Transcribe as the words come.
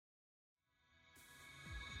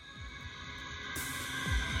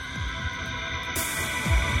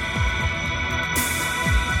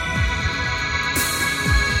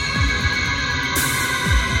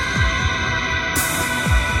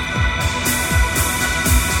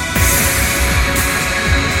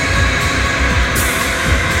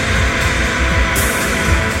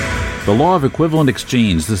The Law of Equivalent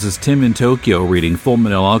Exchange. This is Tim in Tokyo reading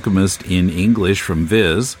Fullmetal Alchemist in English from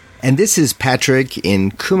Viz. And this is Patrick in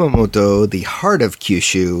Kumamoto, the heart of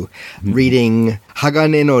Kyushu, reading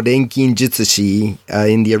Hagane no Renkin Jutsushi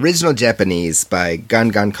in the original Japanese by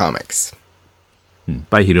Gangan Comics.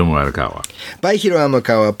 By Hiromu Arakawa. By Hiromu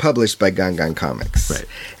Arakawa, published by Gangan Comics. Right.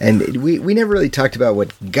 And we never really talked about what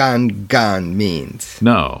Gangan means.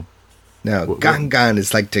 No. No, Gangan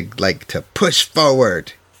is like to push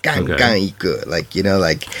forward. Gangan iku.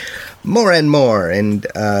 Like more and more. And,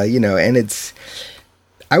 and it's...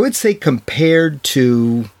 I would say compared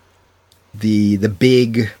to the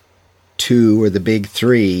big two or the big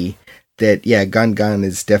three, that, Gangan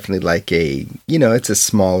is definitely like it's a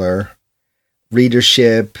smaller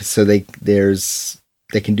readership, so they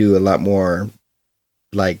can do a lot more,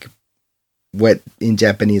 like what in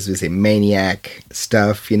Japanese we say maniac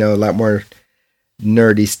stuff, a lot more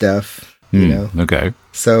nerdy stuff, Okay.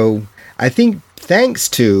 So I think thanks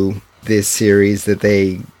to this series that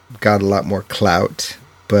they got a lot more clout.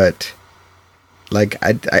 But, like,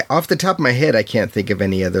 I off the top of my head, I can't think of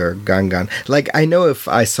any other Gangan. Like, I know if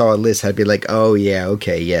I saw a list, I'd be like, oh, yeah,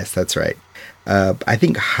 okay, yes, that's right. I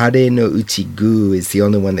think Hare no Uchi-gu is the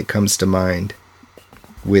only one that comes to mind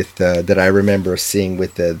with that I remember seeing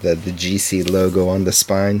with the GC logo on the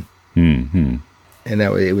spine. Mm-hmm. And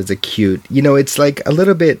it was a cute... it's like a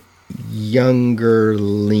little bit younger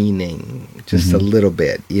leaning, just a little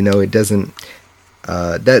bit. It doesn't...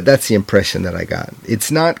 that's the impression that I got.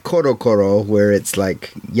 It's not Koro Koro, where it's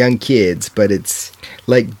like young kids, but it's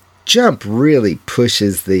like Jump really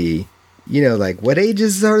pushes the, like what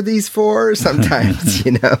ages are these for sometimes,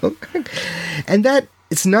 And that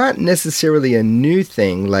it's not necessarily a new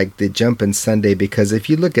thing like the Jump and Sunday, because if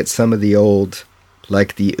you look at some of the old,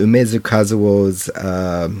 like the Umezu Kazuo's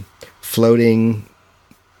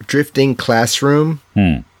drifting classroom,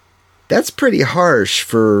 that's pretty harsh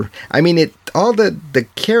for, all the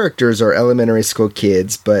characters are elementary school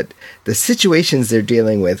kids, but the situations they're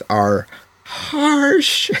dealing with are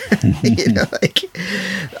harsh. Like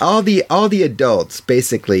all the adults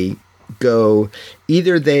basically go,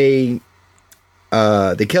 either they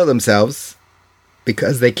kill themselves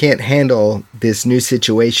because they can't handle this new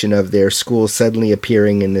situation of their school suddenly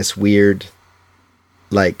appearing in this weird,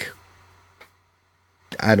 like,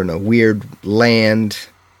 I don't know, weird land,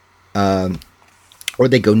 or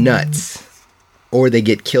they go nuts. Or they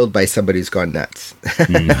get killed by somebody who's gone nuts.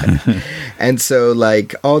 And so,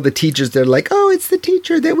 like, all the teachers, they're like, oh, it's the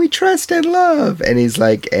teacher that we trust and love. And he's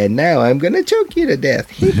like, and now I'm going to choke you to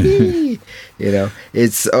death.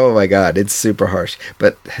 It's, oh my God, it's super harsh.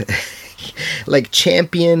 But, like,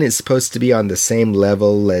 Champion is supposed to be on the same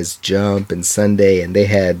level as Jump and Sunday. And they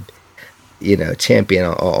had, Champion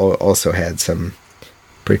also had some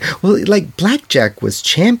pretty... Well, like, Blackjack was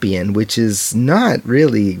Champion, which is not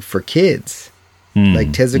really for kids. Like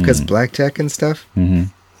Tezuka's Blackjack and stuff. Yeah.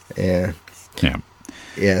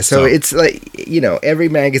 So it's like, every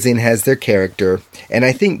magazine has their character, and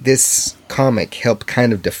I think this comic helped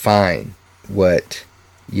kind of define what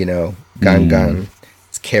Gangan's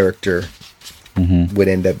character would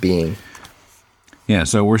end up being. Yeah,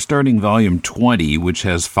 so we're starting volume 20, which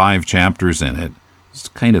has 5 chapters in it. It's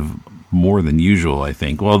kind of more than usual, I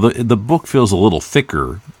think. Well, the book feels a little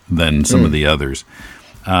thicker than some of the others.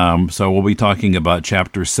 So we'll be talking about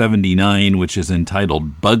chapter 79, which is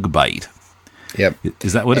entitled Bug Bite. Yep.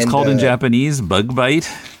 Is that what it's called in Japanese? Bug Bite?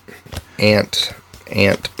 Ant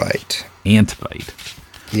bite. Ant bite.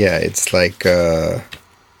 Yeah, it's like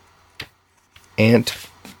ant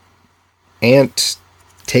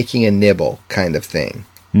taking a nibble kind of thing.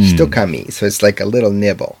 Shitokami. So it's like a little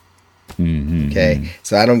nibble. Okay,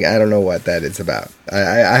 so I don't know what that is about.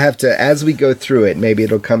 I have to, as we go through it, maybe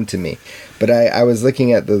it'll come to me. But I was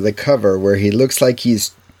looking at the cover where he looks like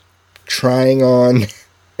he's trying on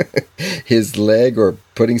his leg or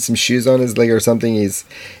putting some shoes on his leg or something. He's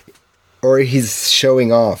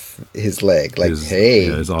showing off his leg, like, hey,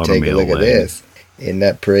 take a look at this. Isn't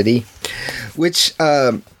that pretty? Which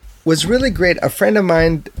was really great. A friend of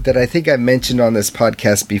mine that I think I mentioned on this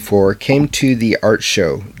podcast before came to the art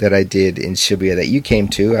show that I did in Shibuya that you came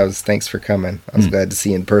to. Thanks for coming. I was glad to see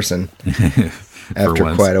you in person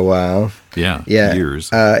after quite a while. Yeah. Years.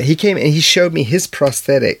 He came and he showed me his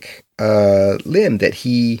prosthetic limb that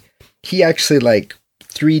he actually like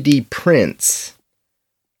 3D prints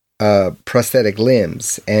prosthetic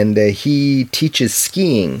limbs, and he teaches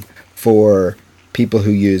skiing for people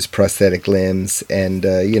who use prosthetic limbs, and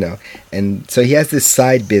and so he has this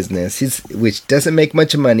side business which doesn't make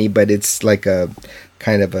much money, but it's like a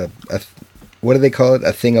kind of a what do they call it?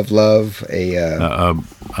 A thing of love? I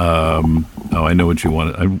know what you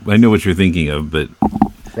want. I know what you're thinking of, but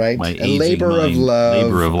right, my a labor of love,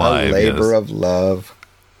 labor of love, a labor of love.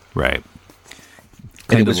 Right.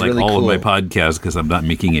 And Kind it was of like really all cool. of my podcasts because I'm not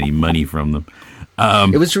making any money from them.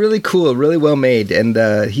 It was really cool, really well made. And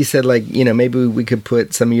he said, like, maybe we could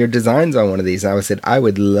put some of your designs on one of these. And I said, I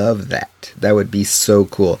would love that. That would be so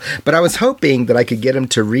cool. But I was hoping that I could get him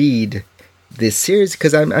to read this series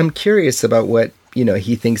because I'm curious about what,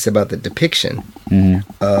 he thinks about the depiction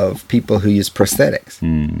of people who use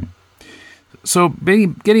prosthetics. So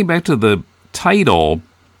getting back to the title,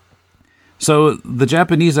 so the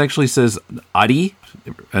Japanese actually says ari,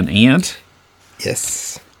 an ant.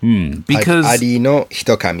 Yes. Because like, ari no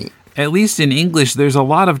hitokami. At least in English, there's a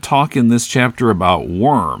lot of talk in this chapter about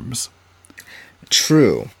worms.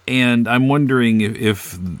 True. And I'm wondering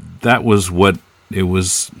if that was what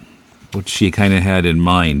she kind of had in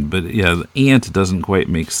mind. But yeah, the ant doesn't quite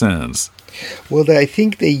make sense. Well, I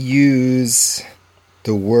think they use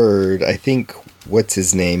the word, I think, what's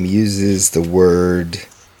his name, uses the word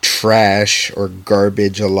trash or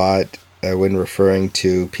garbage a lot when referring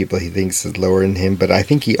to people he thinks is lower than him. But I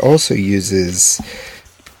think he also uses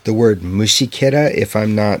the word mushikera, if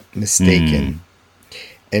I'm not mistaken.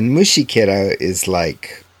 And mushikera is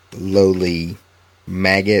like lowly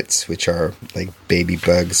maggots, which are like baby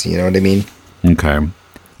bugs, you know what I mean? Okay.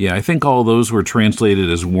 Yeah, I think all those were translated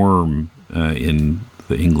as worm in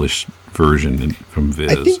the English version from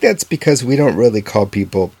Viz. I think that's because we don't really call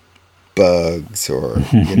people bugs, or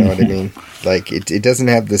you know what I mean? Like it doesn't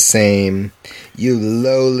have the same, you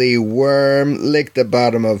lowly worm, lick the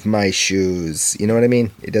bottom of my shoes. You know what I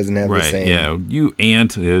mean? It doesn't have the same. Yeah, you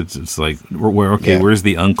ant. It's like where's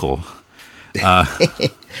the uncle?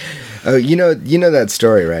 Oh, you know that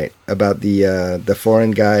story, right? About the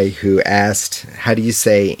foreign guy who asked, how do you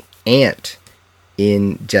say ant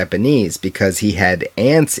in Japanese? Because he had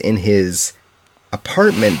ants in his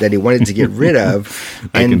apartment that he wanted to get rid of.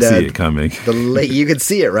 I can see it coming. You could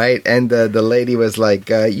see it, right? And the lady was like,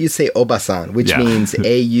 you say obasan, which means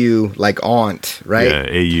AU, like aunt, right? Yeah,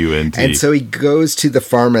 AUNT. And so he goes to the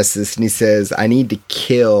pharmacist and he says, I need to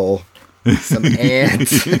kill some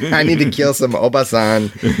ants. I need to kill some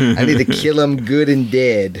obasan. I need to kill them good and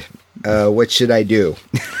dead. What should I do?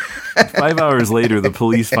 5 hours later, the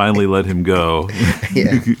police finally let him go.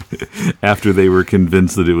 Yeah. After they were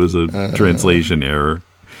convinced that it was a translation error.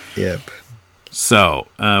 Yep. So,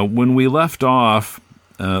 when we left off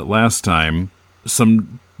last time,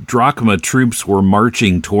 some drachma troops were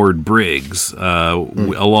marching toward Briggs,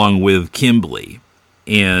 along with Kimberly.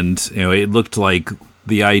 And, it looked like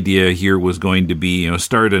the idea here was going to be,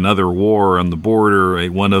 start another war on the border.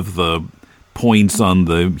 One of the points on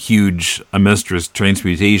the huge Amestris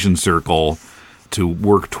transmutation circle to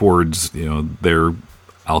work towards, their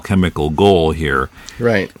alchemical goal here.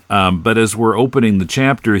 Right. But as we're opening the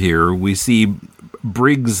chapter here, we see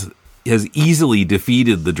Briggs has easily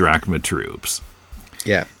defeated the drachma troops.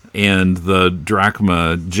 Yeah. And the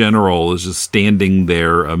drachma general is just standing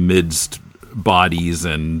there amidst bodies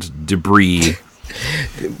and debris.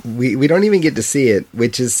 We don't even get to see it,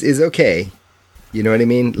 which is okay. You know what I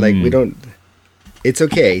mean? Like we don't. It's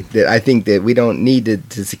okay that I think that we don't need to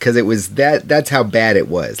see, because it was that's how bad it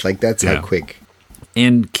was. Like that's how quick.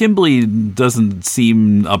 And Kimberly doesn't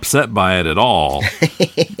seem upset by it at all.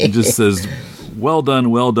 He just says, well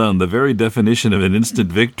done, well done. The very definition of an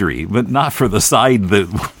instant victory, but not for the side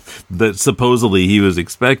that supposedly he was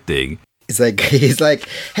expecting. He's like,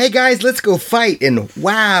 hey guys, let's go fight. And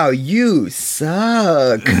wow, you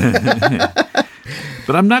suck.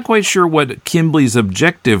 But I'm not quite sure what Kimberly's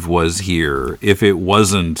objective was here, if it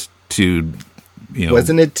wasn't to,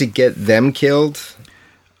 Wasn't it to get them killed?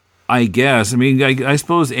 I guess. I mean, I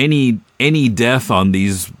suppose any death on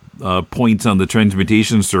these points on the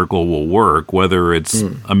transmutation circle will work, whether it's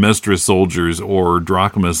Amestris soldiers or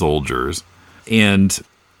drachma soldiers. And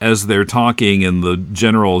as they're talking and the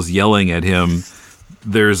general's yelling at him,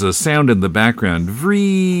 there's a sound in the background,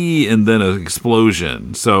 vree, and then an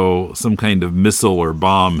explosion. So some kind of missile or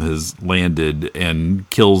bomb has landed and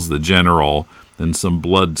kills the general, and some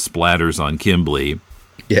blood splatters on Kimberly.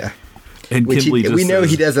 Yeah. And Kimberly we know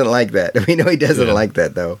he doesn't like that. We know he doesn't like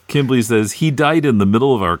that, though. Kimberly says, he died in the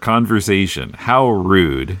middle of our conversation. How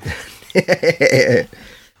rude.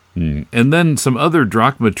 And then some other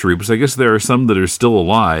drachma troops, I guess there are some that are still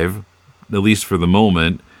alive, at least for the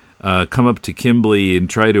moment, come up to Kimberly and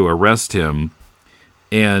try to arrest him.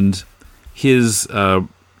 And his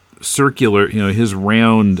circular, his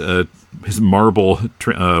round, his marble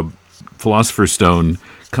Philosopher's Stone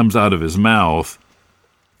comes out of his mouth.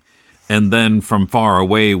 And then from far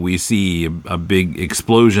away, we see a big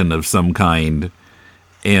explosion of some kind,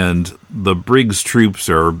 and the Briggs troops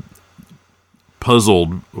are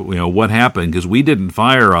puzzled, what happened, because we didn't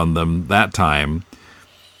fire on them that time.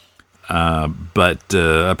 But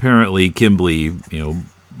apparently Kimbley,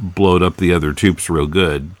 blowed up the other troops real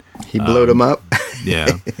good. He blowed them up?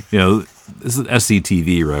 Yeah. This is an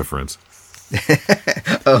SCTV reference.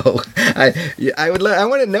 Oh, I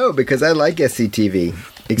want to know, because I like SCTV.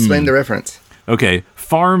 Explain the reference. Okay.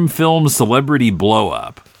 Farm film celebrity blow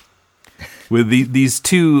up. With these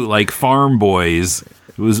two, like, farm boys.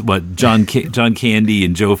 It was, John Candy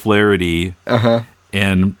and Joe Flaherty. Uh-huh.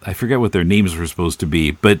 And I forget what their names were supposed to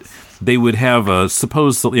be, but they would have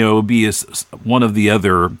one of the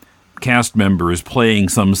other cast members playing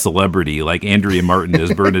some celebrity, like Andrea Martin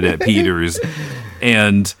as Bernadette Peters,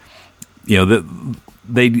 and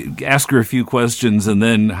they'd ask her a few questions, and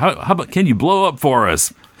then how about, can you blow up for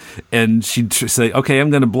us? And she'd say, okay, I'm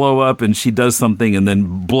going to blow up, and she does something and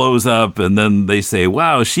then blows up, and then they say,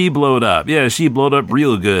 wow, she blowed up. Yeah, she blowed up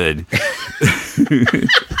real good.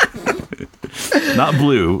 Not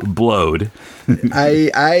blue, blowed.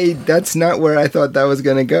 That's not where I thought that was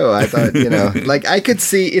going to go. I thought, like, I could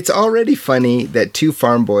see, it's already funny that two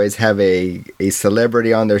farm boys have a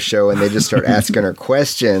celebrity on their show, and they just start asking her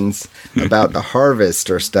questions about the harvest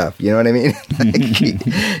or stuff. You know what I mean?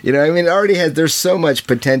 It already there's so much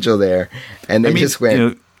potential there. And they just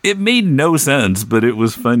went. It made no sense, but it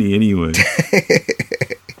was funny anyway.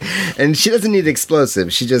 And she doesn't need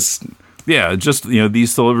explosives. She just. Yeah, just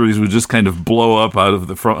these celebrities would just kind of blow up out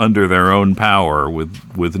of under their own power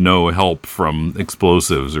with no help from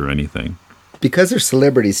explosives or anything. Because they're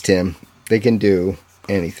celebrities, Tim, they can do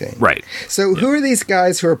anything. Right. So who are these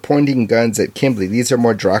guys who are pointing guns at Kimbley? These are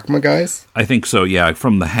more drachma guys? I think so, yeah,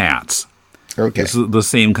 from the hats. Okay. It's the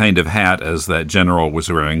same kind of hat as that general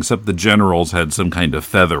was wearing, except the general's had some kind of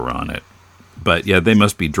feather on it. But yeah, they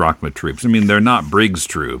must be drachma troops. I mean, they're not Briggs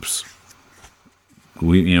troops.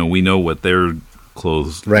 We know what their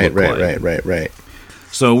clothes look like. Right.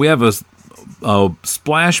 So we have a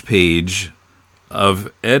splash page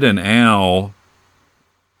of Ed and Al,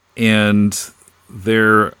 and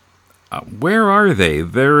they're where are they?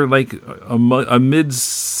 They're like amid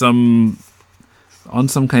on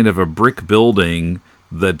some kind of a brick building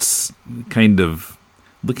that's kind of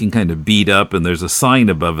looking kind of beat up, and there's a sign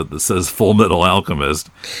above it that says Full Metal Alchemist.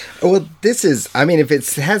 Well, if it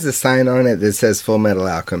has a sign on it that says Full Metal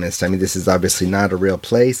Alchemist, this is obviously not a real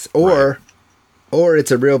place, or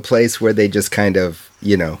it's a real place where they just kind of,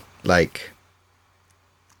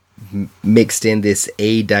 mixed in this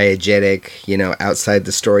adiegetic, outside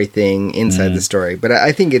the story thing, inside the story. But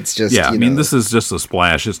I think it's just, this is just a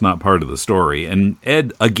splash. It's not part of the story. And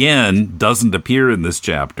Ed, again, doesn't appear in this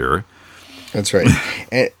chapter. That's right.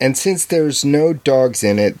 And since there's no dogs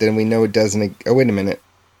in it, then we know it doesn't... Oh, wait a minute.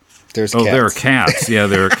 There's cats. Oh, there are cats. Yeah,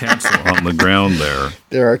 there are cats on the ground there.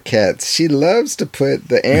 There are cats. She loves to put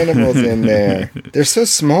the animals in there. They're so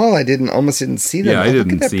small, I almost didn't see them. Yeah, I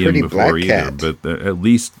didn't see them before either, but at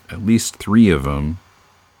least 3 of them.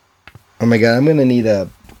 Oh my god, I'm gonna need to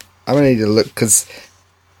look, because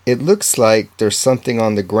it looks like there's something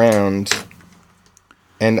on the ground.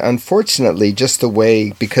 And unfortunately, just the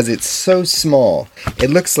way, because it's so small,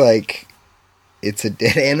 it looks like it's a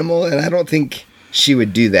dead animal, and I don't think she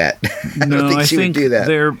would do that. I think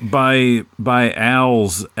they're by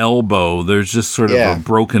Al's elbow. There's just sort of a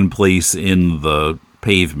broken place in the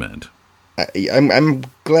pavement. I'm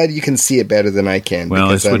glad you can see it better than I can.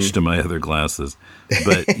 Well, I switched to my other glasses.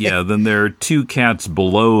 But yeah, then there are 2 cats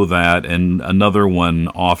below that, and another one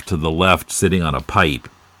off to the left sitting on a pipe.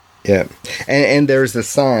 Yeah, and there's a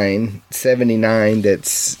sign, 79,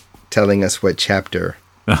 that's telling us what chapter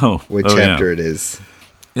it is.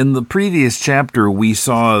 In the previous chapter, we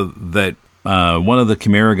saw that one of the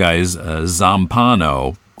Chimera guys,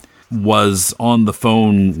 Zampano, was on the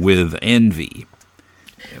phone with Envy.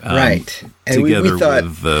 Right. And together we thought,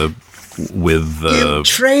 with the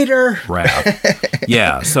traitor. Wrath.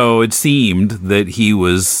 Yeah, so it seemed that he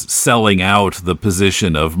was selling out the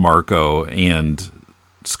position of Marcoh and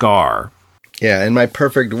Scar. Yeah, and my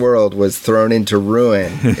perfect world was thrown into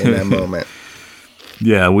ruin in that moment.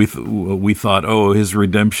 Yeah, we thought, his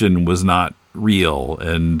redemption was not real,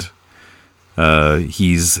 and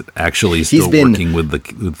he's actually still working with the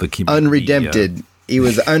unredempted. He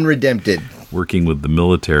was unredempted, working with the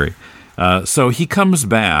military. So he comes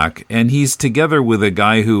back, and he's together with a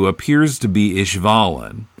guy who appears to be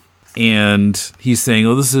Ishvalan, and he's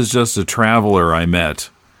saying, this is just a traveler I met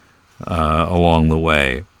along the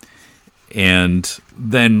way. And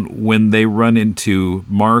then when they run into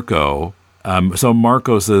Marcoh, So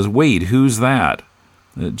Marcoh says, "Wait, who's that?"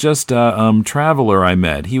 "Just a traveler I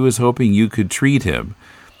met. He was hoping you could treat him."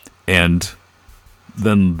 And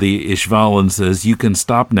then the Ishvalan says, "You can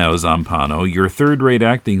stop now, Zampano. Your third-rate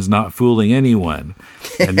acting's not fooling anyone."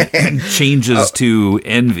 And changes to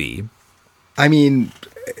Envy. I mean,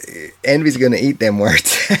 Envy's going to eat them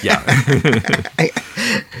words. Yeah.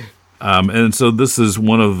 And so this is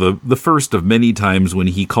one of the first of many times when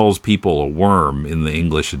he calls people a worm in the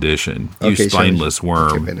English edition. "You spineless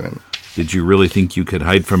worm. Did you really think you could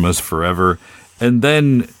hide from us forever?" And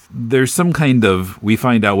then there's some kind of, we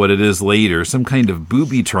find out what it is later, some kind of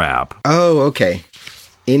booby trap. Oh, okay.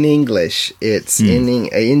 In English, it's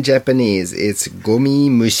in Japanese, it's gomi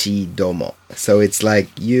mushi domo. So it's like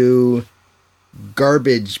you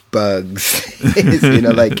garbage bugs,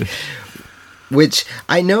 which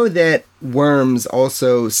I know that worms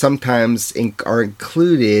also sometimes are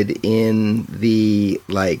included in the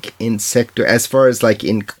insector, as far as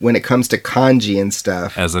when it comes to kanji and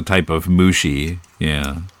stuff, as a type of mushi.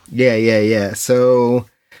 Yeah. So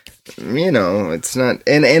it's not,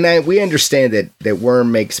 and we understand that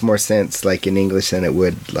worm makes more sense in English than it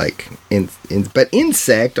would but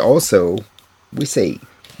insect also, we say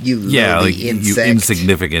insect. You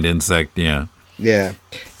insignificant insect. Yeah.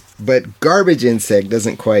 But garbage insect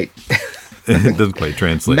doesn't quite it doesn't quite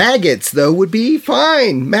translate. Maggots, though, would be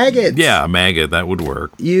fine. Maggots. Yeah, maggot, that would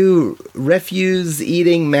work. You refuse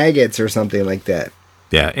eating maggots or something like that.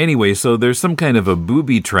 Yeah, anyway, so there's some kind of a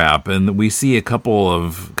booby trap, and we see a couple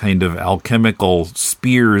of kind of alchemical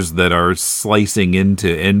spears that are slicing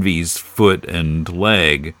into Envy's foot and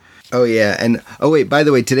leg. Oh, yeah. And, wait, by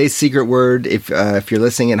the way, today's secret word, if you're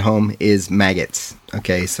listening at home, is maggots.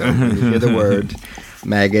 Okay, so when you hear the word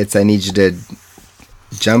maggots, I need you to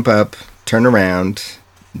jump up, turn around,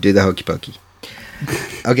 do the hokey pokey.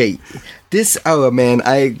 Okay,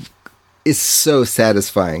 it's so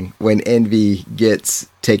satisfying when Envy gets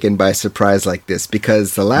taken by surprise like this,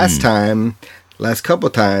 because the last couple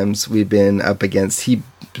times we've been up against, he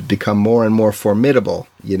become more and more formidable,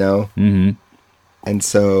 Mm-hmm. And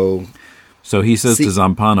so he says to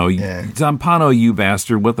Zampano, "Zampano, you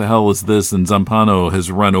bastard, what the hell is this?" And Zampano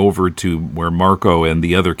has run over to where Marcoh and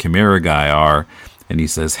the other Chimera guy are, and he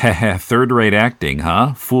says, "Heh, third-rate acting,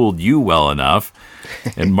 huh? Fooled you well enough."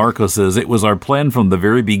 And Marcoh says, "It was our plan from the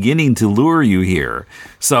very beginning to lure you here."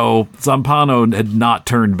 So Zampano had not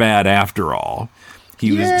turned bad after all.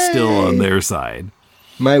 He was still on their side.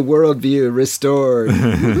 My worldview restored.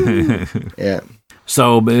 Yeah.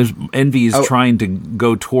 So Envy is trying to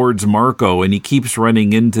go towards Marcoh, and he keeps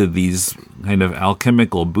running into these kind of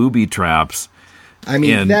alchemical booby traps. I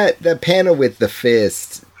mean, that panel with the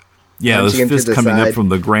fist. Yeah, this fist coming up from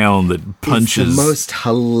the ground that punches. It's the most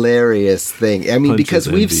hilarious thing. I mean, because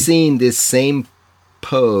we've seen this same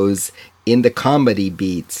pose in the comedy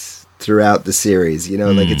beats throughout the series.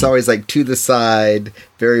 It's always to the side,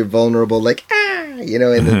 very vulnerable, and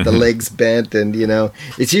the legs bent, and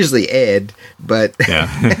it's usually Ed, but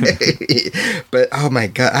but oh my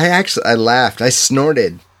god, I laughed, I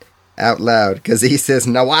snorted out loud because he says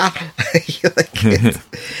 "Nawa."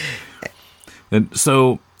 And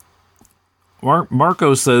so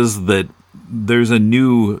Marcoh says that there's a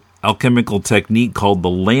new alchemical technique called the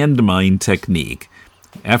landmine technique.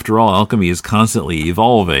 After all, alchemy is constantly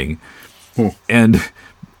evolving. And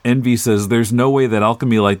Envy says there's no way that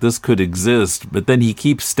alchemy like this could exist, but then he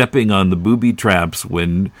keeps stepping on the booby traps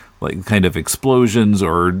when kind of explosions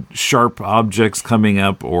or sharp objects coming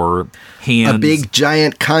up or hands. A big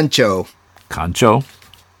giant concho. Concho?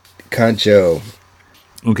 Concho.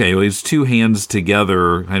 Okay, well, it's two hands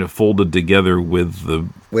together, kind of folded together with the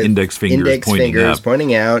index fingers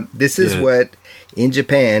pointing out. This is what, in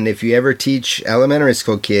Japan, if you ever teach elementary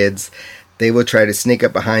school kids, they will try to sneak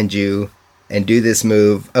up behind you and do this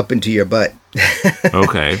move up into your butt.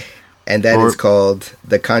 Okay. And that is called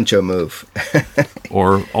the concho move.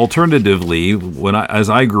 Or alternatively,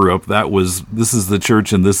 as I grew up, this is the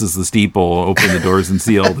church and this is the steeple, open the doors and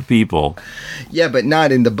see all the people. Yeah, but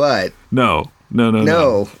not in the butt. No.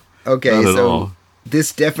 Okay, so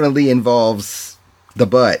this definitely involves the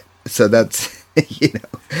butt. So that's,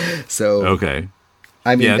 so. Okay.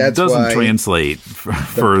 I mean, it doesn't translate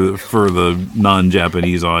for the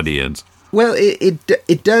non-Japanese audience. Well,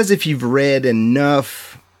 it does if you've read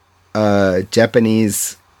enough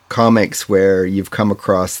Japanese comics where you've come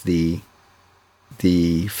across the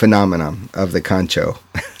phenomenon of the concho,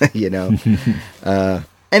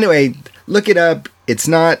 Anyway, look it up. It's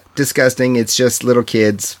not disgusting. It's just little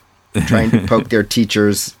kids trying to poke their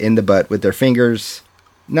teachers in the butt with their fingers.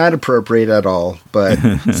 Not appropriate at all, but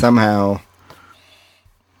somehow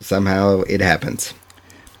it happens.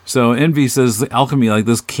 So Envy says alchemy like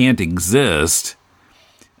this can't exist.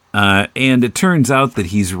 And it turns out that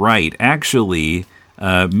he's right. Actually,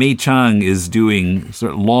 Mei Chang is doing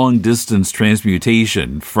sort of long-distance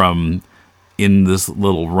transmutation from in this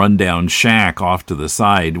little rundown shack off to the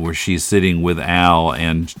side where she's sitting with Al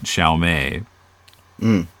and Xiao Mei.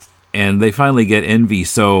 And they finally get Envy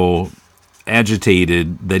so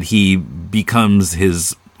agitated that he becomes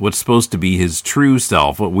what's supposed to be his true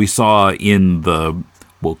self, what we saw in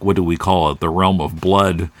what do we call it, the realm of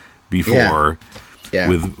blood before,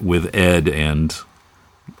 with Ed and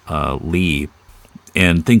Lee,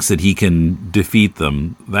 and thinks that he can defeat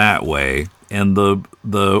them that way. And the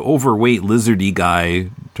overweight lizardy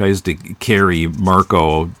guy tries to carry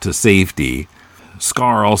Marcoh to safety.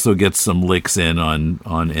 Scar also gets some licks in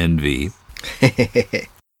on Envy.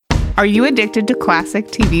 Are you addicted to classic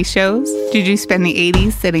TV shows? Did you spend the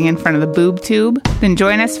 80s sitting in front of the boob tube? Then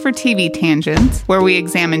join us for TV Tangents, where we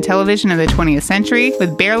examine television of the 20th century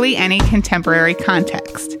with barely any contemporary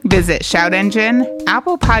context. Visit Shout Engine,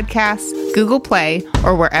 Apple Podcasts, Google Play,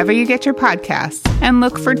 or wherever you get your podcasts, and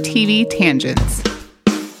look for TV Tangents.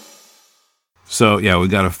 So, yeah, we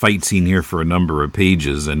got a fight scene here for a number of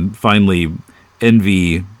pages, and finally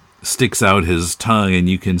Envy sticks out his tongue, and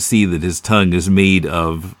you can see that his tongue is made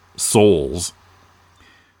of souls.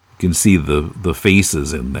 You can see the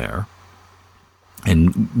faces in there,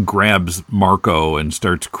 and grabs Marcoh and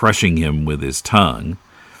starts crushing him with his tongue.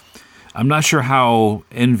 I'm not sure how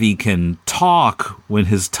Envy can talk when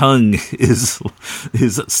his tongue is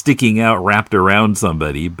sticking out wrapped around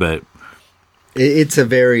somebody, but it's a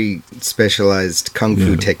very specialized kung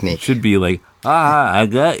fu technique. It should be like, I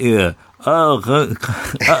got you. Oh,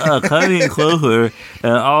 come in closer.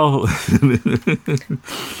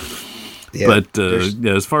 Yeah, but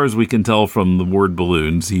as far as we can tell from the word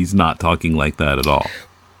balloons, he's not talking like that at all.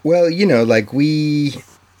 Well, he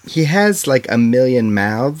has like a million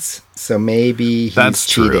mouths, so maybe he's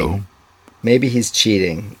cheating. True. Maybe he's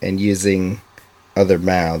cheating and using other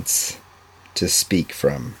mouths to speak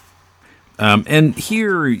from. And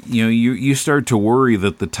here, you start to worry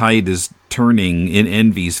that the tide is turning in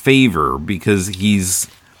Envy's favor because he's...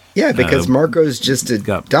 Yeah, because Marco's just a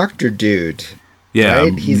doctor dude. Yeah,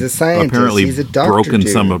 right? He's a scientist. Apparently he's a doctor broken dude.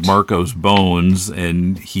 some of Marco's bones,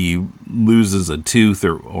 and he loses a tooth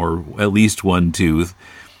or at least one tooth,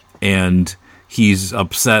 and he's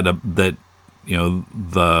upset that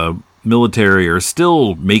the military are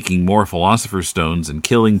still making more Philosopher's Stones and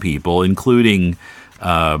killing people, including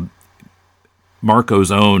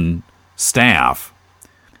Marco's own staff.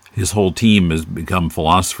 His whole team has become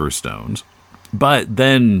Philosopher's Stones. But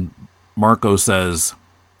then Marcoh says,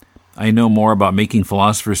 I know more about making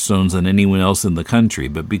Philosopher's Stones than anyone else in the country,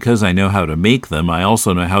 but because I know how to make them, I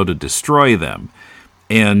also know how to destroy them.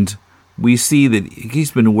 And we see that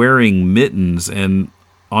he's been wearing mittens, and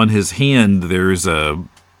on his hand there's a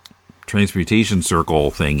transmutation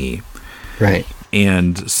circle thingy. Right.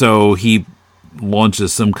 And so he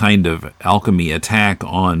launches some kind of alchemy attack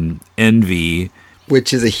on Envy,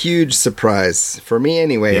 which is a huge surprise for me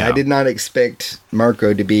anyway. Yeah. I did not expect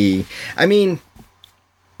Marcoh to be... I mean,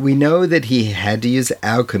 we know that he had to use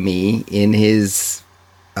alchemy in his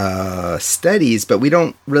studies, but we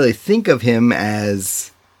don't really think of him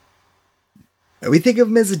as... We think of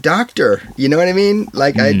him as a doctor. You know what I mean?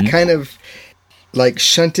 Like, I'd kind of...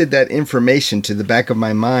 shunted that information to the back of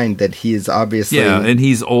my mind that he is obviously... Yeah, and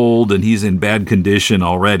he's old and he's in bad condition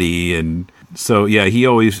already, and so, yeah, he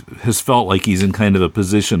always has felt like he's in kind of a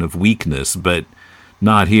position of weakness, but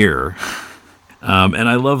not here. And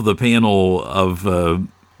I love the panel of,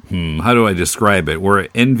 how do I describe it, where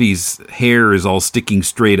Envy's hair is all sticking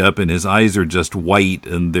straight up and his eyes are just white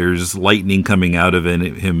and there's lightning coming out of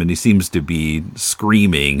him and he seems to be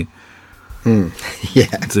screaming. Yeah.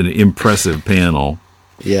 It's an impressive panel.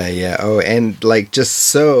 Yeah. Oh, and just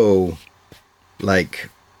so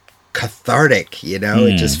cathartic,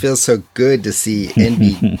 It just feels so good to see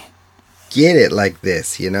Envy get it like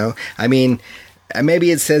this, I mean, maybe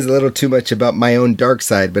it says a little too much about my own dark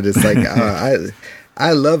side, but it's like,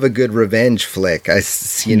 I love a good revenge flick. I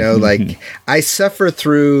suffer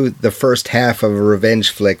through the first half of a revenge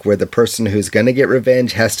flick where the person who's going to get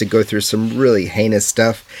revenge has to go through some really heinous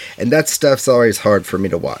stuff. And that stuff's always hard for me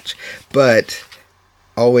to watch. But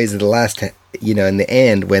always in the last, in the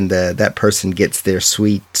end, when that person gets their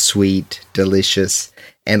sweet, delicious,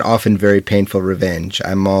 and often very painful revenge,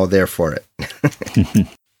 I'm all there for it.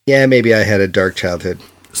 Yeah, maybe I had a dark childhood.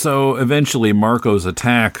 So eventually Marco's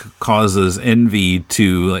attack causes Envy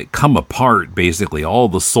to come apart, basically. All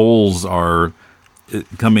the souls are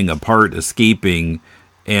coming apart, escaping,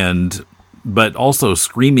 and but also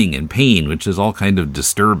screaming in pain, which is all kind of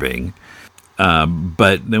disturbing.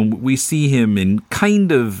 But then we see him in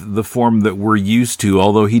kind of the form that we're used to,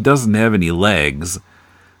 although he doesn't have any legs.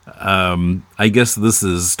 I guess this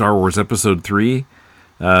is Star Wars Episode 3.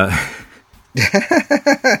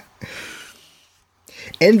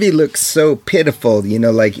 Envy looks so pitiful,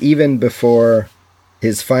 like even before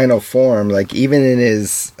his final form, like even in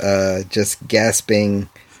his just gasping,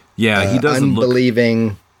 he doesn't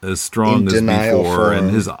unbelieving, look as strong as before, form.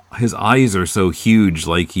 And his eyes are so huge,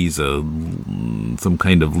 like he's some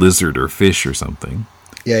kind of lizard or fish or something.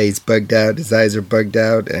 Yeah, he's bugged out. His eyes are bugged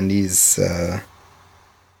out, and he's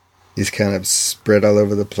kind of spread all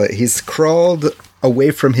over the place. He's crawled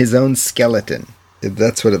away from his own skeleton.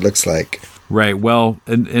 That's what it looks like. Right. Well,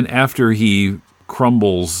 and after he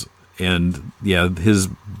crumbles and his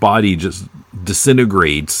body just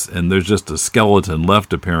disintegrates and there's just a skeleton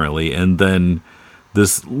left apparently, and then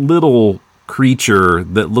this little creature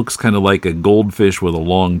that looks kind of like a goldfish with a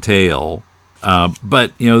long tail.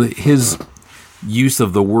 But his use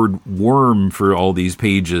of the word worm for all these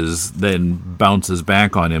pages then bounces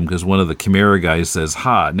back on him because one of the Chimera guys says,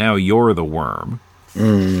 "Ha, now you're the worm."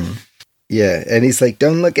 Yeah, and he's like,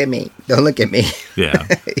 "Don't look at me. Don't look at me." Yeah.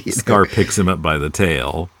 Scar picks him up by the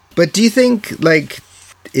tail. But do you think,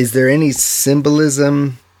 is there any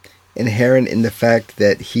symbolism inherent in the fact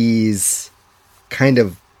that he's kind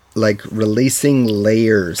of releasing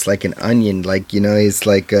layers like an onion? He's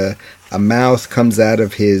like a mouth comes out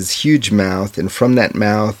of his huge mouth, and from that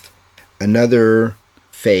mouth, another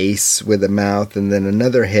face with a mouth, and then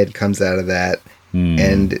another head comes out of that.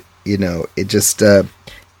 And, it just...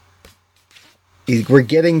 we're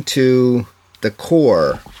getting to the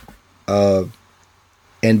core of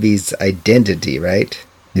Envy's identity, right?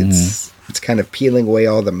 It's kind of peeling away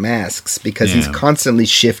all the masks because he's constantly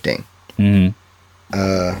shifting. And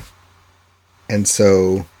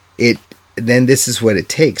so then this is what it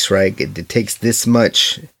takes, right? It takes this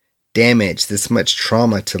much damage, this much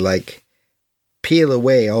trauma to peel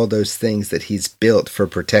away all those things that he's built for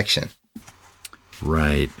protection.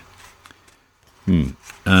 Right.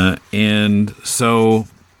 And so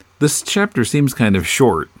this chapter seems kind of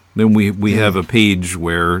short. Then we have a page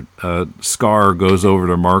where Scar goes over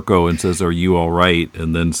to Marcoh and says, "Are you all right?"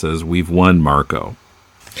 And then says, "We've won, Marcoh."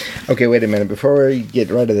 Okay, wait a minute. Before we get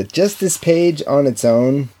right to that, just this page on its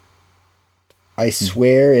own, I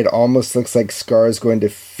swear it almost looks like Scar's going to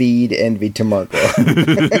feed Envy to Marcoh.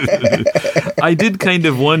 I did kind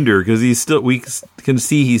of wonder because we can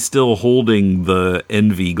see he's still holding the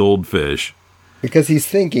Envy goldfish. Because he's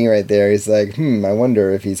thinking right there, he's like, I wonder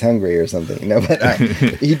if he's hungry or something. No, but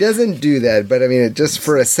he doesn't do that. But I mean, just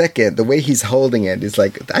for a second, the way he's holding it is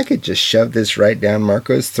like, I could just shove this right down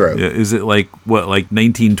Marco's throat. Yeah, is it like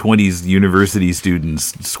 1920s university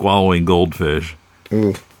students swallowing goldfish?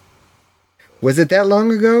 Ooh. Was it that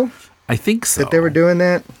long ago? I think so. That they were doing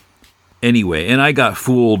that? Anyway, and I got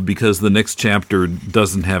fooled because the next chapter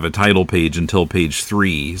doesn't have a title page until page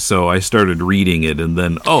 3, so I started reading it, and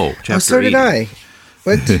then, chapter 8. Oh, so did I.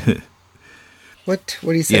 What? What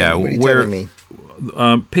are you saying? Yeah, what are you telling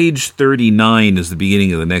me? Page 39 is the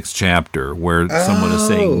beginning of the next chapter, where someone is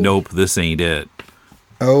saying, "Nope, this ain't it."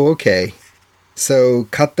 Oh, okay. So,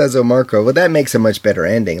 Katazo Marcoh. Well, that makes a much better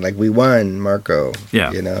ending. We won, Marcoh. Yeah.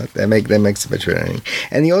 That makes a much better ending.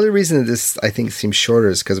 And the only reason that this, I think, seems shorter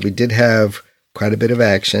is because we did have quite a bit of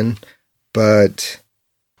action. But,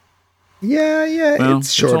 well,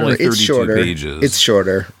 it's shorter. It's only 32 shorter. pages. It's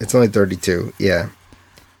shorter. It's only 32. Yeah.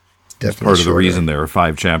 That's part of the reason there are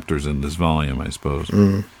 5 chapters in this volume, I suppose.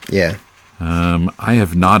 Yeah. I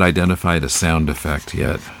have not identified a sound effect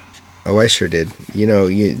yet. Oh, I sure did. I'm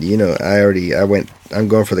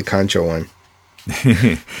going for the concho one.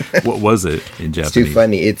 What was it in Japanese? It's too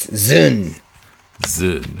funny. It's Zun.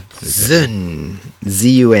 Zun. Zun.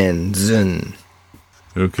 Z-U-N. Zun.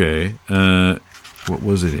 Okay. What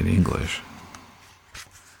was it in English?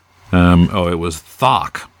 It was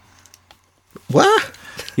Thok. What?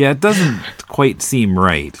 Yeah, it doesn't quite seem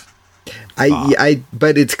right.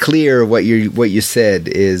 But it's clear what you said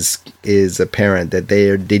is apparent that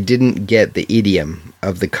they didn't get the idiom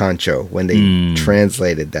of the concho when they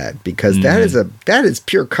translated that, because that is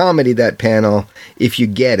pure comedy, that panel, if you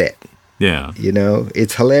get it. Yeah.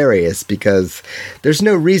 It's hilarious because there's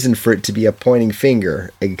no reason for it to be a pointing finger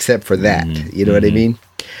except for that. You know what I mean?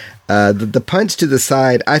 The punch to the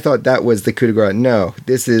side, I thought that was the coup de grace. No,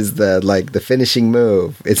 this is the finishing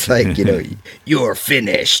move. It's like, you're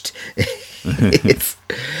finished. It's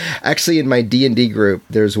actually in my D&D group.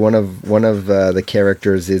 There's one of the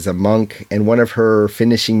characters is a monk, and one of her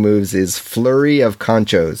finishing moves is flurry of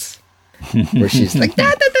conchos. where she's like,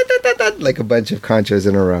 da, da, da, da, da, da, like a bunch of conchos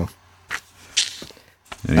in a row.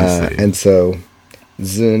 And so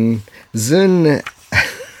Zun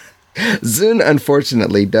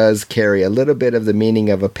unfortunately does carry a little bit of the meaning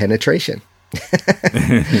of a penetration.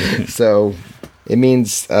 So it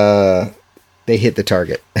means they hit the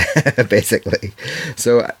target, basically.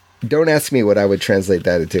 So don't ask me what I would translate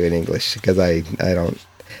that into in English, because I don't.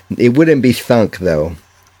 It wouldn't be thunk, though.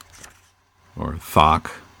 Or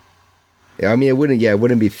thock. I mean, it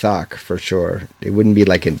wouldn't be thock for sure. It wouldn't be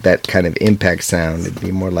like that kind of impact sound. It'd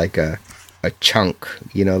be more like a chunk,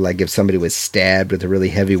 like if somebody was stabbed with a really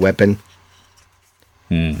heavy weapon.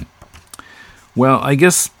 Well, I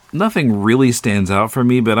guess nothing really stands out for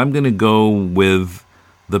me, but I'm going to go with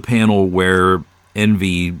the panel where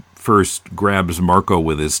Envy first grabs Marcoh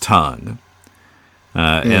with his tongue.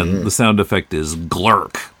 And the sound effect is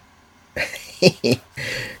glurk.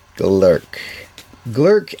 Glurk.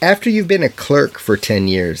 Glurk, after you've been a clerk for 10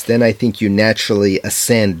 years, then I think you naturally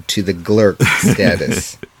ascend to the glurk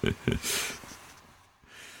status.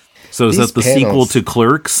 So is that the sequel to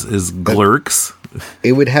Clerks? Is Glurks?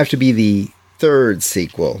 It would have to be the third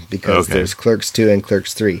sequel, because there's Clerks 2 and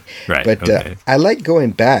Clerks 3. Right, but I like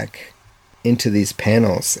going back into these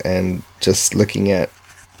panels and just looking at,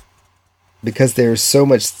 because there's so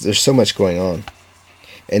much going on.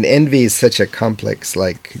 And Envy is such a complex,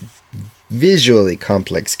 like visually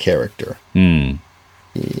complex character.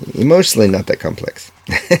 Emotionally not that complex.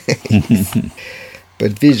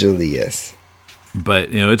 But visually, yes. But,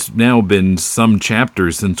 it's now been some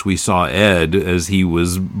chapters since we saw Ed as he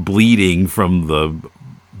was bleeding from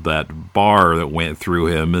that bar that went through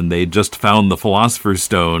him, and they just found the Philosopher's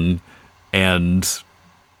Stone, and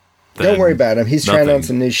don't worry about him. He's trying on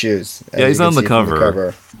some new shoes. Yeah, he's on the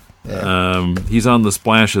cover. Yeah. He's on the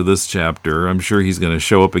splash of this chapter. I'm sure he's going to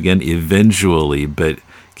show up again eventually, but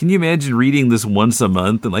can you imagine reading this once a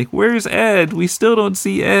month and like, where's Ed? We still don't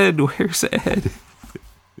see Ed. Where's Ed?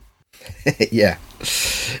 Yeah.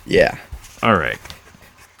 All right.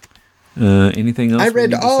 Anything else? I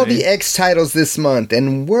read all the X titles this month,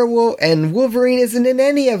 and Wolverine isn't in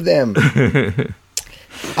any of them.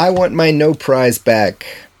 I want my no prize back.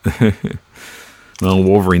 Well,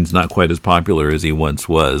 Wolverine's not quite as popular as he once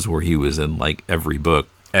was, where he was in like every book,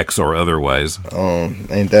 X or otherwise. Oh,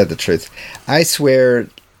 ain't that the truth? I swear,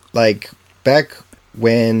 like back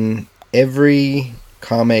when every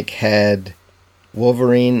comic had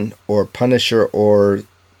Wolverine or Punisher or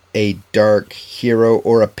a dark hero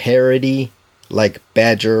or a parody like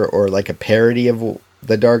Badger or like a parody of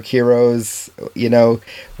the dark heroes,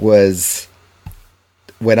 was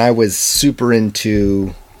when I was super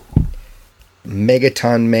into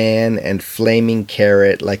Megaton Man and Flaming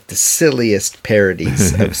Carrot, like the silliest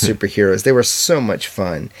parodies of superheroes. They were so much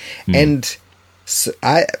fun. And so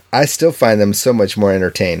I still find them so much more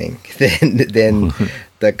entertaining than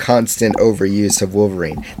the constant overuse of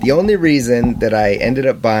Wolverine. The only reason that I ended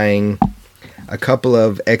up buying a couple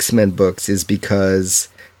of X-Men books is because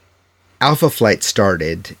Alpha Flight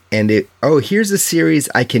started, and here's a series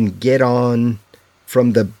I can get on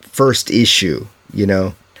from the first issue,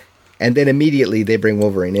 and then immediately they bring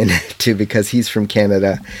Wolverine in too, because he's from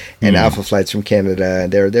Canada and Alpha Flight's from Canada.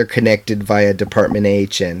 They're connected via Department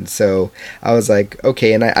H, and so I was like,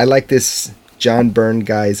 okay, and I like this John Byrne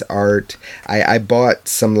guy's art. I bought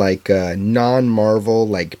some like non-Marvel,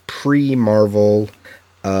 like pre-Marvel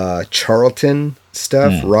Charlton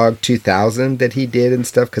stuff, ROG 2000 that he did and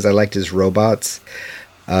stuff, because I liked his robots.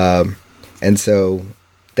 And so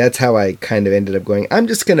that's how I kind of ended up going, I'm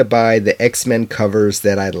just going to buy the X-Men covers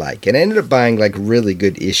that I like. And I ended up buying like really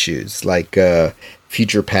good issues, like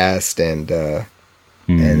Future Past and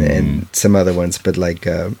some other ones. But like,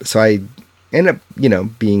 so I ended up,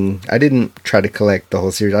 I didn't try to collect the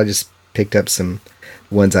whole series. I just picked up some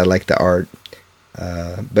ones I like the art.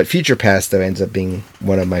 But Future Past, though, ends up being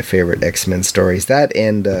one of my favorite X-Men stories. That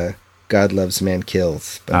and God Loves, Man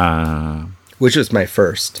Kills. Which was my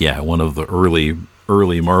first. Yeah, one of the early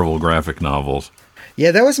Marvel graphic novels.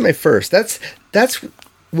 Yeah, that was my first. That's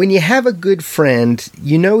when you have a good friend,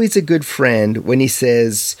 he's a good friend when he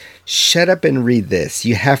says, shut up and read this.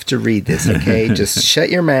 You have to read this, okay? Just shut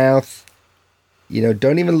your mouth.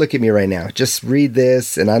 Don't even look at me right now. Just read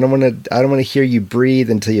this, and I don't want to hear you breathe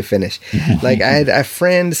until you finish. Like, I had a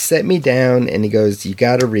friend set me down, and he goes, you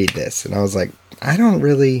got to read this. And I was like,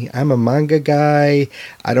 I'm a manga guy.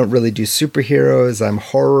 I don't really do superheroes. I'm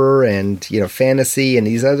horror and, fantasy and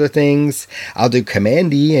these other things. I'll do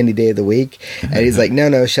Commandy any day of the week. And he's like,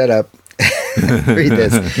 no, shut up. Read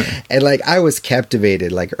this. And like, I was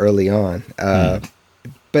captivated like early on.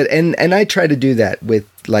 But and I try to do that with,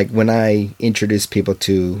 like, when I introduce people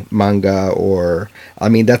to manga, or I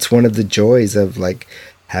mean, that's one of the joys of like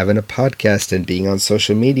having a podcast and being on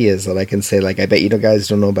social media, is that I can say, like, I bet you guys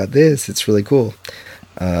don't know about this. It's really cool.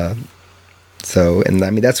 So, and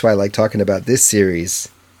I mean, that's why I like talking about this series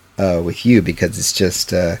with you, because it's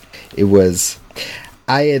just it was.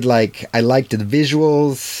 I liked the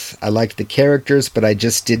visuals, I liked the characters, but I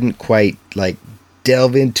just didn't quite like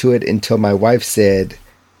delve into it until my wife said,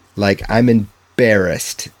 like, I'm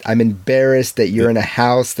embarrassed that you're in a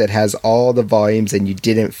house that has all the volumes and you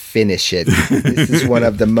didn't finish it. This is one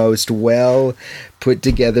of the most well put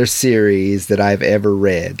together series that I've ever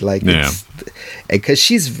read. Like, it's, because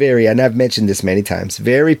she's very, and I've mentioned this many times,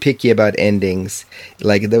 very picky about endings.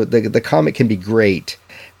 Like, the comic can be great,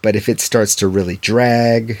 but if it starts to really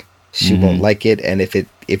drag, she won't like it. And if it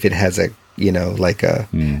has a, you know, like a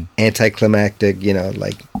anticlimactic, you know,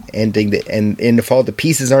 like ending, and if all the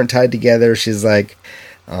pieces aren't tied together, she's like,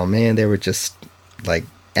 oh man, they were just like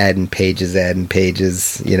adding pages,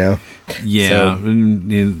 you know? Yeah. So,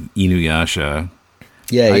 in Inuyasha.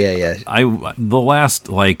 Yeah. The last,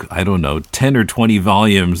 like, I don't know, 10 or 20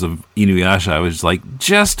 volumes of Inuyasha, I was like,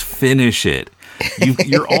 just finish it.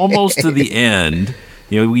 You're almost to the end.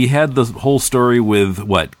 You know, we had the whole story with,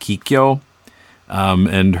 Kikyo,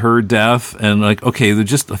 and her death, and like, okay, there's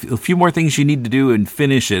just a few more things you need to do and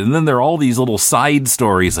finish it. And then there are all these little side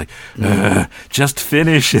stories, like, just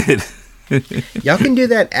finish it. Y'all can do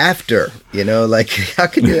that after, you know, like, y'all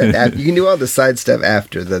can do that after. You can do all the side stuff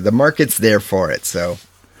after. The market's there for it, so.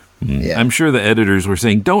 Yeah. I'm sure the editors were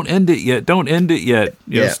saying, don't end it yet.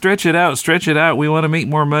 You know, stretch it out. We want to make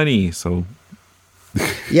more money, so.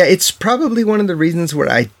 Yeah, it's probably one of the reasons where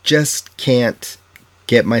I just can't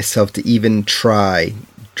get myself to even try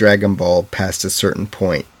Dragon Ball past a certain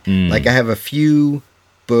point. Like, I have a few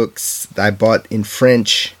books that I bought in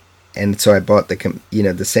French, and so I bought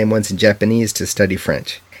the same ones in Japanese to study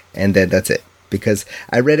French, and then that's it. Because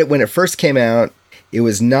I read it when it first came out. It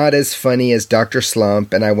was not as funny as Dr.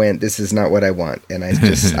 Slump, and I went, this is not what I want. And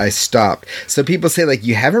I stopped. So people say, like,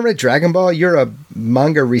 you haven't read Dragon Ball? You're a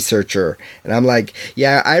manga researcher. And I'm like,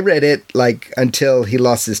 yeah, I read it, like, until he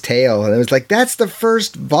lost his tail. And I was like, that's the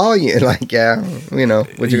first volume. Like, yeah, you know,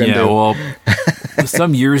 what you're going to do. Well,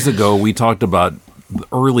 some years ago, we talked about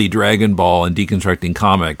early Dragon Ball and deconstructing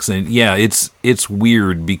comics. And, yeah, it's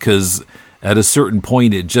weird because at a certain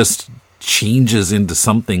point, it just changes into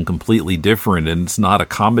something completely different, and it's not a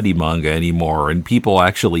comedy manga anymore, and people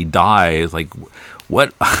actually die. It's like,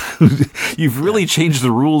 what? You've really changed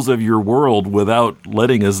the rules of your world without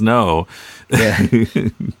letting us know. Yeah.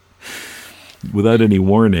 Without any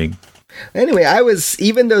warning. Anyway,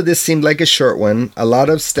 even though this seemed like a short one, a lot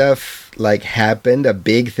of stuff like happened. A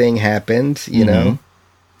big thing happened, you know.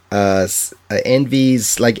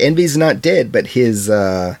 Envy's not dead, but his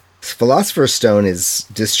Philosopher's Stone is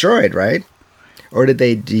destroyed, right? Or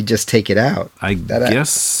did he just take it out? I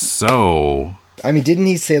guess so. I mean, didn't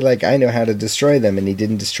he say, like, I know how to destroy them, and he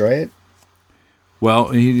didn't destroy it? Well,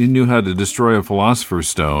 he knew how to destroy a Philosopher's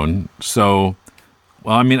Stone. So,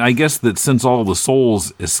 well, I mean, I guess that since all the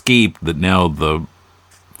souls escaped, that now the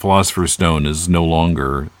Philosopher's Stone is no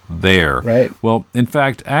longer there. Right. Well, in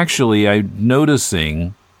fact, actually, I'm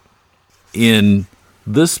noticing in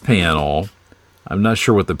this panel, I'm not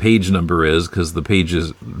sure what the page number is because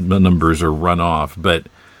the numbers are run off. But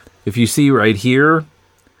if you see right here,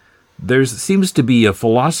 there seems to be a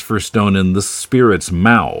Philosopher's Stone in the spirit's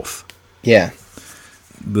mouth. Yeah.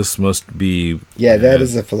 This must be... Yeah, that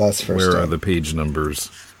is a Philosopher's Stone. Where are the page numbers?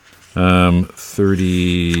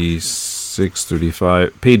 36,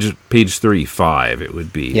 35... Page 35 it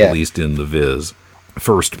would be, at least in the Viz.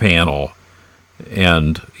 First panel.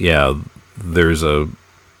 And, yeah, there's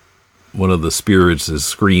one of the spirits is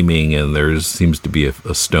screaming, and there seems to be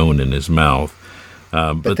a stone in his mouth.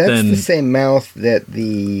 But that's then, the same mouth that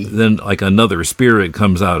Then, like, another spirit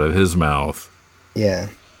comes out of his mouth. Yeah.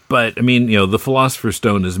 But, I mean, you know, the Philosopher's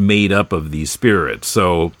Stone is made up of these spirits.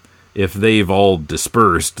 So, if they've all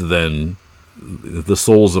dispersed, then the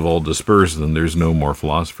souls have all dispersed, then there's no more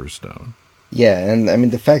Philosopher's Stone. Yeah, and, I mean,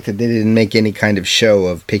 the fact that they didn't make any kind of show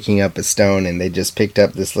of picking up a stone, and they just picked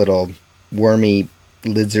up this little wormy,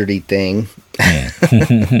 lizardy thing.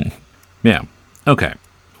 Yeah. Okay.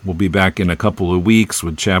 We'll be back in a couple of weeks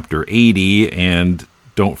with Chapter 80, and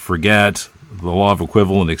don't forget the Law of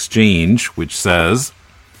Equivalent Exchange, which says...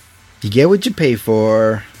 You get what you pay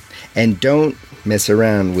for, and don't mess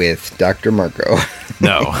around with Dr. Marcoh.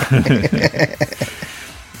 No.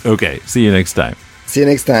 Okay, see you next time. See you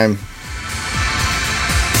next time.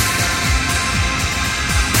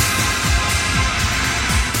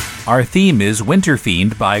 Our theme is Winter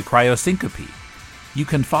Fiend by Cryosyncope. You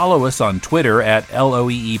can follow us on Twitter at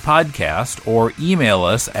LOEE Podcast or email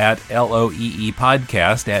us at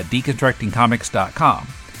loeepodcast@deconstructingcomics.com.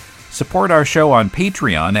 Support our show on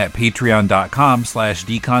Patreon at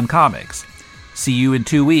patreon.com/deconcomics. See you in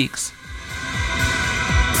 2 weeks.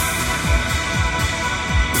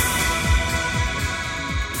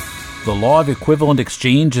 The Law of Equivalent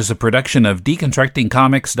Exchange is a production of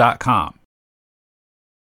deconstructingcomics.com.